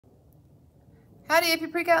Howdy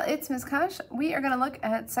AP PreCal, it's Ms. Kosh. We are going to look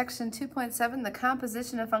at section 2.7, the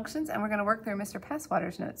composition of functions, and we're going to work through Mr.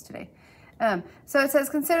 Passwater's notes today. So it says,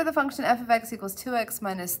 consider the function f of x equals 2x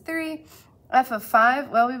minus 3. F of 5,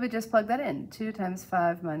 well, we would just plug that in. 2 times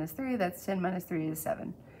 5 minus 3, that's 10 minus 3 is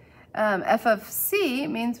 7. F of c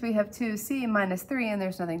means we have 2c minus 3, and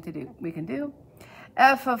there's nothing we can do.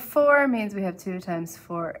 F of 4 means we have 2 times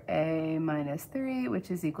 4a minus 3,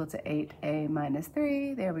 which is equal to 8a minus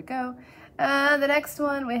 3. There we go. The next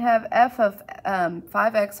one, we have f of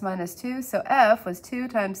 5x minus 2. So f was 2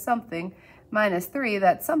 times something minus 3.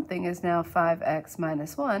 That something is now 5x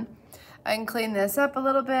minus 1. I can clean this up a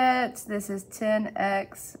little bit. This is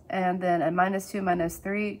 10x, and then a minus 2 minus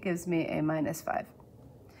 3 gives me a minus 5.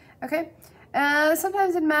 Okay.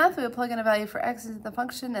 Sometimes in math, we will plug in a value for x into the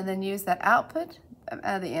function and then use that output,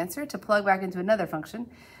 the answer, to plug back into another function.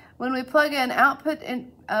 When we plug in output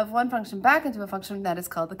of one function back into a function, that is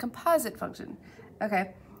called the composite function.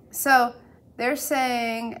 Okay, so they're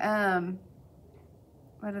saying,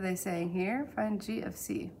 what are they saying here? Find g of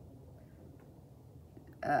c.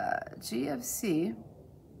 G of c,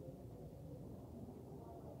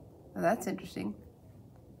 oh, that's interesting.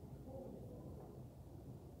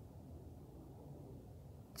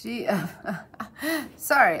 G of,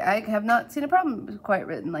 sorry, I have not seen a problem quite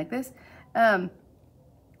written like this.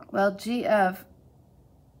 Well, G of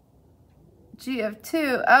 2,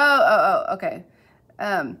 okay.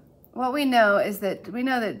 What we know is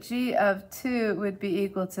that G of 2 would be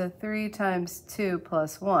equal to 3 times 2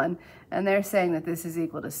 plus 1, and they're saying that this is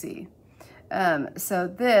equal to C. So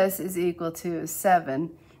this is equal to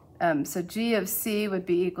 7. So G of C would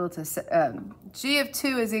be equal to, G of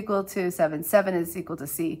 2 is equal to 7. 7 is equal to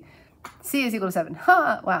C. C is equal to 7.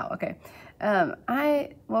 Ha! Wow, okay.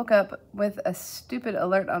 I woke up with a stupid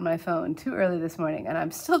alert on my phone too early this morning, and I'm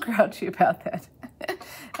still grouchy about that.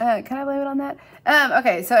 Can I blame it on that?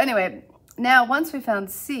 Okay, so anyway, now once we found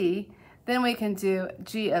C, then we can do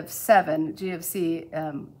G of 7, G of C,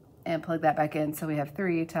 and plug that back in. So we have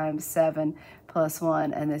 3 times 7 plus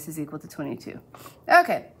 1, and this is equal to 22.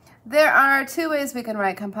 Okay. There are two ways we can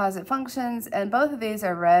write composite functions, and both of these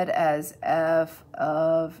are read as f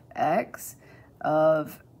of x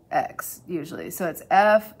usually. So it's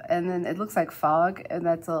f, and then it looks like fog, and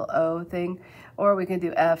that's a little O thing, or we can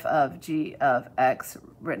do f of g of x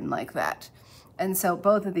written like that. And so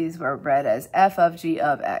both of these were read as f of g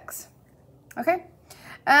of x. Okay?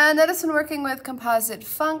 And notice when working with composite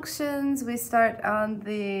functions, we start on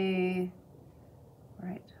the,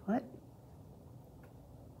 right, what?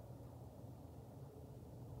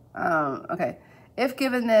 Okay, if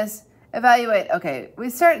given this, evaluate, okay, we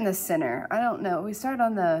start in the center. I don't know, we start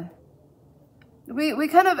on the, we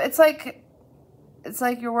kind of, it's like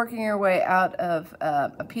you're working your way out of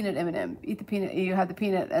a peanut M&M. Eat the peanut, you have the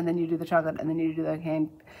peanut, and then you do the chocolate, and then you do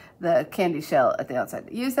the candy shell at the outside.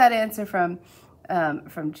 Use that answer from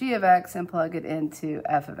g of x and plug it into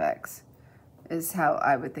f of x, is how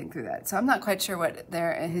I would think through that. So I'm not quite sure what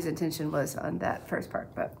his intention was on that first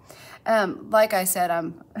part, but like I said,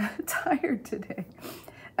 I'm tired today.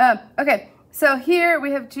 Okay, so here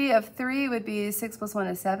we have g of 3 would be 6 plus 1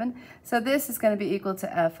 is 7. So this is going to be equal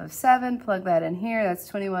to f of 7. Plug that in here. That's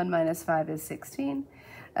 21 minus 5 is 16.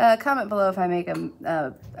 Comment below if I make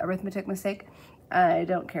a arithmetic mistake. I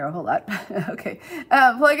don't care a whole lot. Okay,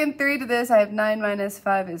 plug in 3 to this. I have 9 minus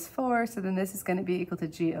 5 is 4. So then this is going to be equal to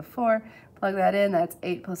g of 4. Plug that in. That's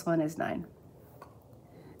 8 plus 1 is 9.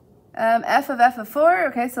 F of 4,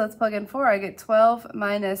 okay, so let's plug in 4. I get 12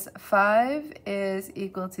 minus 5 is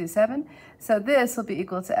equal to 7. So this will be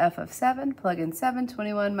equal to f of 7. Plug in 7,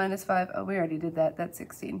 21 minus 5. Oh, we already did that. That's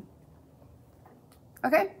 16.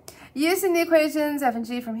 Okay, using the equations f and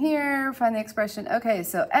g from here, find the expression. Okay,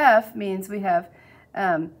 so f means we have,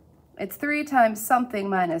 it's 3 times something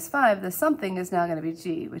minus 5. The something is now going to be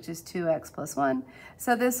g, which is 2x plus 1.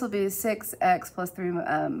 So this will be 6x plus 3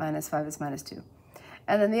 minus 5 is minus 2.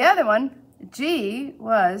 And then the other one, g,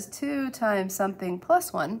 was 2 times something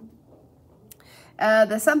plus 1.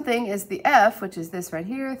 The something is the f, which is this right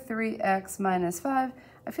here, 3x minus 5.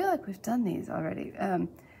 I feel like we've done these already.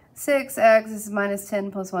 6x is minus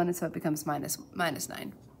 10 plus 1, and so it becomes minus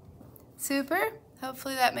 9. Super.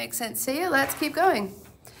 Hopefully that makes sense to you. Let's keep going.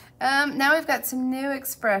 Now we've got some new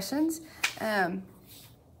expressions.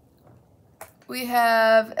 We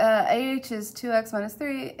have h is 2x minus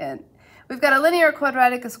 3, and we've got a linear, a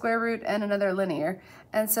quadratic, a square root, and another linear.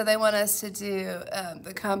 And so they want us to do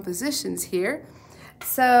the compositions here.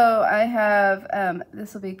 So I have,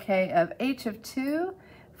 this will be k of h of 2.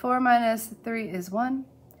 4 minus 3 is 1.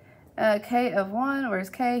 K of 1, where's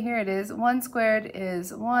k? Here it is. 1 squared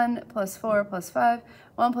is 1 plus 4 plus 5.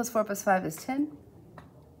 1 plus 4 plus 5 is 10.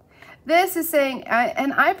 This is saying,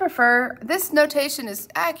 and I prefer, this notation is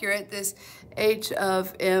accurate, this h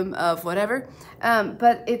of m of whatever,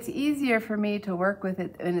 but it's easier for me to work with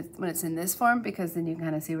it when it's in this form, because then you can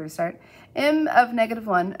kind of see where to start. M of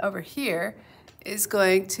 -1 over here is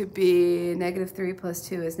going to be -3 plus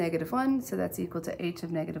 2 is -1, so that's equal to h of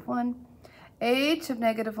 -1. H of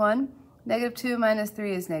 -1, -2 minus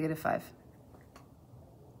 3 is -5.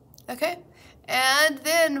 Okay, and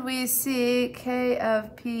then we see k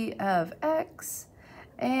of p of x,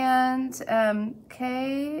 and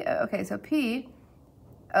k, okay, so p,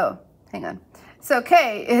 oh, hang on. So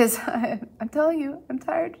k is, I'm telling you, I'm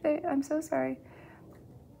tired today, I'm so sorry.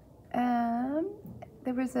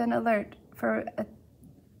 There was an alert for a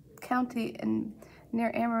county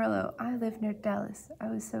near Amarillo. I live near Dallas. I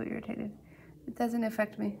was so irritated. It doesn't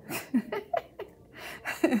affect me.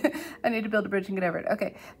 I need to build a bridge and get over it.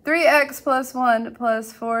 Okay, 3x plus 1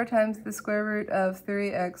 plus 4 times the square root of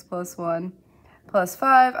 3x plus 1 plus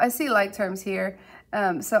 5. I see like terms here,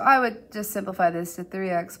 so I would just simplify this to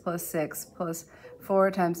 3x plus 6 plus 4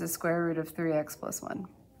 times the square root of 3x plus 1.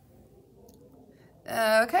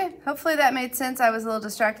 Okay, hopefully that made sense. I was a little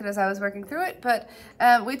distracted as I was working through it, but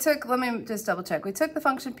we took, let me just double check. We took the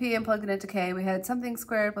function p and plugged it into k. We had something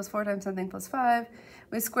squared plus 4 times something plus 5.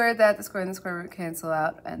 We squared that, the square and the square root cancel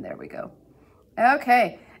out, and there we go.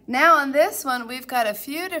 Okay, now on this one, we've got a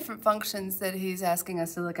few different functions that he's asking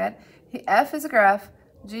us to look at. F is a graph,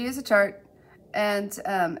 G is a chart, and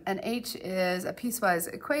H is a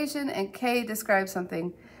piecewise equation, and K describes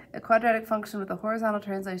something, a quadratic function with a horizontal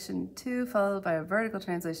translation 2 followed by a vertical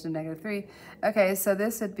translation of -3. Okay, so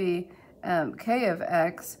this would be K of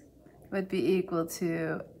x would be equal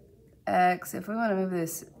to x, if we want to move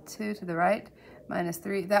this 2 to the right, minus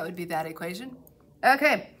 3, that would be that equation.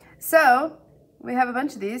 Okay, so we have a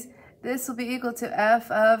bunch of these. This will be equal to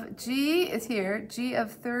f of g is here, g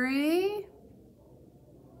of 3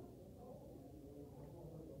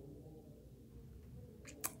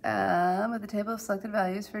 with the table of selected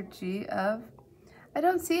values for g of, I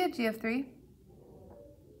don't see a g of 3.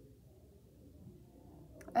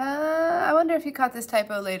 I wonder if you caught this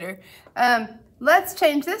typo later. Let's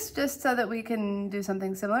change this just so that we can do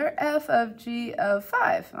something similar. F of g of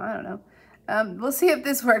 5, I don't know. We'll see if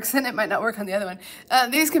this works, and it might not work on the other one.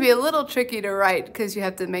 These can be a little tricky to write because you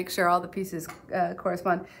have to make sure all the pieces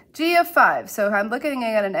correspond. G of 5, so I'm looking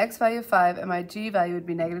at an x value of 5, and my g value would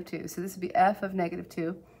be -2. So this would be f of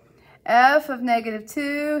 -2. F of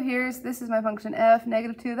 -2, this is my function f,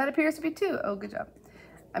 -2, that appears to be 2. Oh, good job.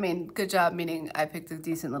 I mean, good job meaning I picked a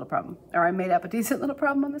decent little problem, or I made up a decent little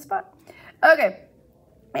problem on the spot. Okay,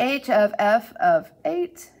 h of f of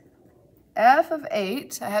 8. F of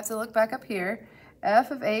 8, I have to look back up here. F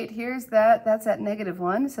of 8, here's that's at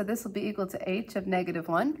 -1, so this will be equal to h of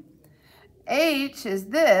 -1. H is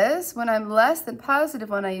this, when I'm less than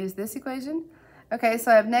 +1, I use this equation. Okay,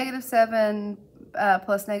 so I have -7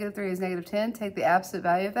 plus -3 is -10, take the absolute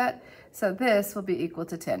value of that, so this will be equal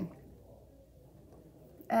to 10.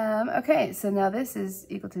 Okay, so now this is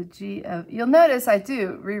equal to g of, you'll notice I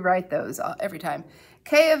do rewrite those every time.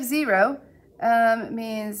 K of 0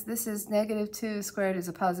 means this is -2 squared is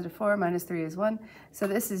a +4, -3 is 1. So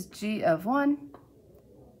this is g of 1.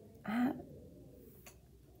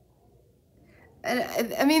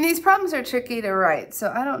 And I mean, these problems are tricky to write,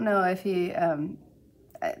 so I don't know if he,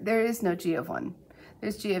 there is no g of 1.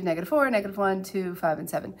 There's g of -4, -1, 2, 5, and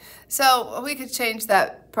 7. So we could change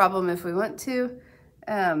that problem if we want to,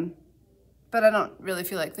 but I don't really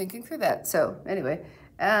feel like thinking through that. So anyway,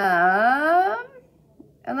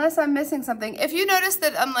 unless I'm missing something. If you notice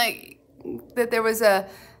that I'm like, that there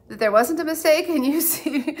wasn't a mistake and you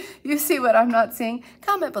see what I'm not seeing,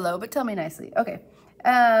 comment below, but tell me nicely. Okay.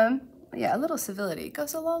 Yeah, a little civility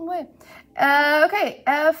goes a long way. Okay,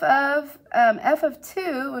 f of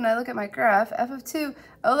 2, when I look at my graph, f of 2,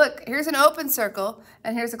 oh look, here's an open circle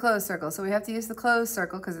and here's a closed circle. So we have to use the closed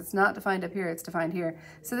circle because it's not defined up here, it's defined here.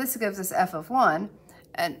 So this gives us f of 1,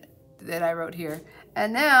 and that I wrote here.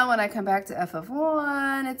 And now when I come back to f of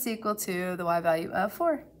 1, it's equal to the y value of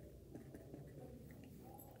 4.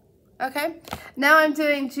 Okay, now I'm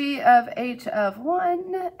doing g of h of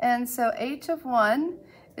 1, and so h of 1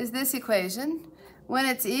 is this equation. When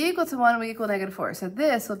it's equal to 1, we equal -4. So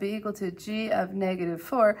this will be equal to g of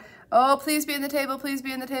 -4. Oh, please be in the table, please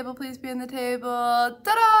be in the table, please be in the table.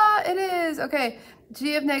 Ta-da! It is! Okay,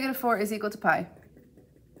 g of -4 is equal to pi.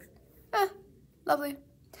 Lovely.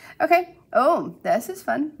 Okay, oh, this is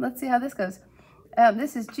fun. Let's see how this goes.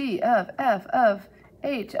 This is g of f of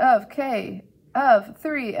h of k of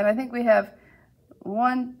 3, and I think we have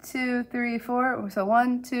 1, 2, 3, 4. So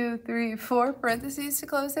 1, 2, 3, 4 parentheses to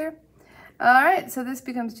close there. All right, so this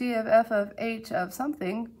becomes g of f of h of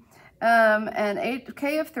something. And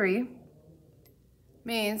k of 3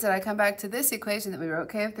 means that I come back to this equation that we wrote,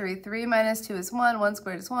 k of 3. 3 minus 2 is 1, 1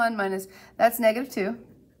 squared is 1, minus, that's negative 2.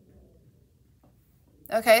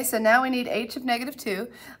 Okay, so now we need h of negative 2.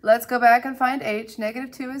 Let's go back and find h. Negative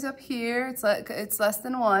 2 is up here. It's less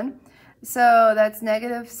than 1. So that's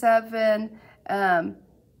negative 7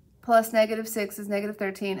 plus negative 6 is negative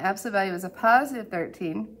 13. Absolute value is a positive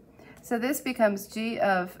 13. So this becomes g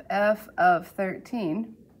of f of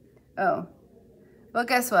 13. Oh, well,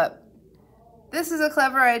 guess what? This is a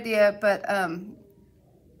clever idea, but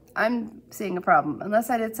I'm seeing a problem.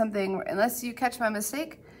 Unless you catch my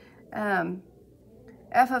mistake,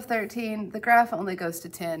 f of 13, the graph only goes to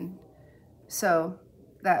 10, so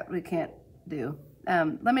that we can't do.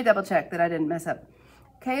 Let me double check that I didn't mess up.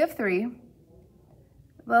 K of 3,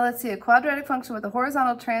 well, let's see, a quadratic function with a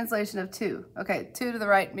horizontal translation of 2. Okay, 2 to the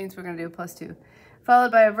right means we're going to do plus 2.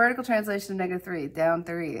 Followed by a vertical translation of negative 3, down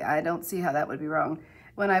 3. I don't see how that would be wrong.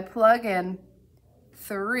 When I plug in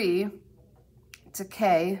 3 to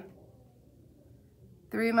k,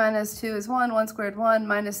 3 minus 2 is 1, 1 squared 1,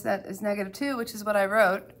 minus that is negative 2, which is what I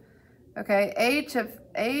wrote. Okay, h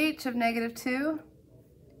of negative 2,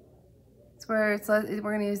 it's where we're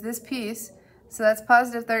going to use this piece. So that's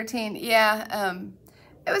positive 13. Yeah,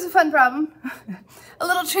 it was a fun problem. A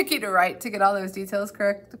little tricky to write to get all those details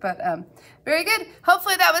correct, but very good.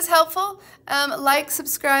 Hopefully that was helpful. Like,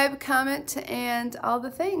 subscribe, comment, and all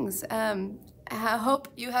the things. I hope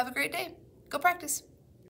you have a great day. Go practice.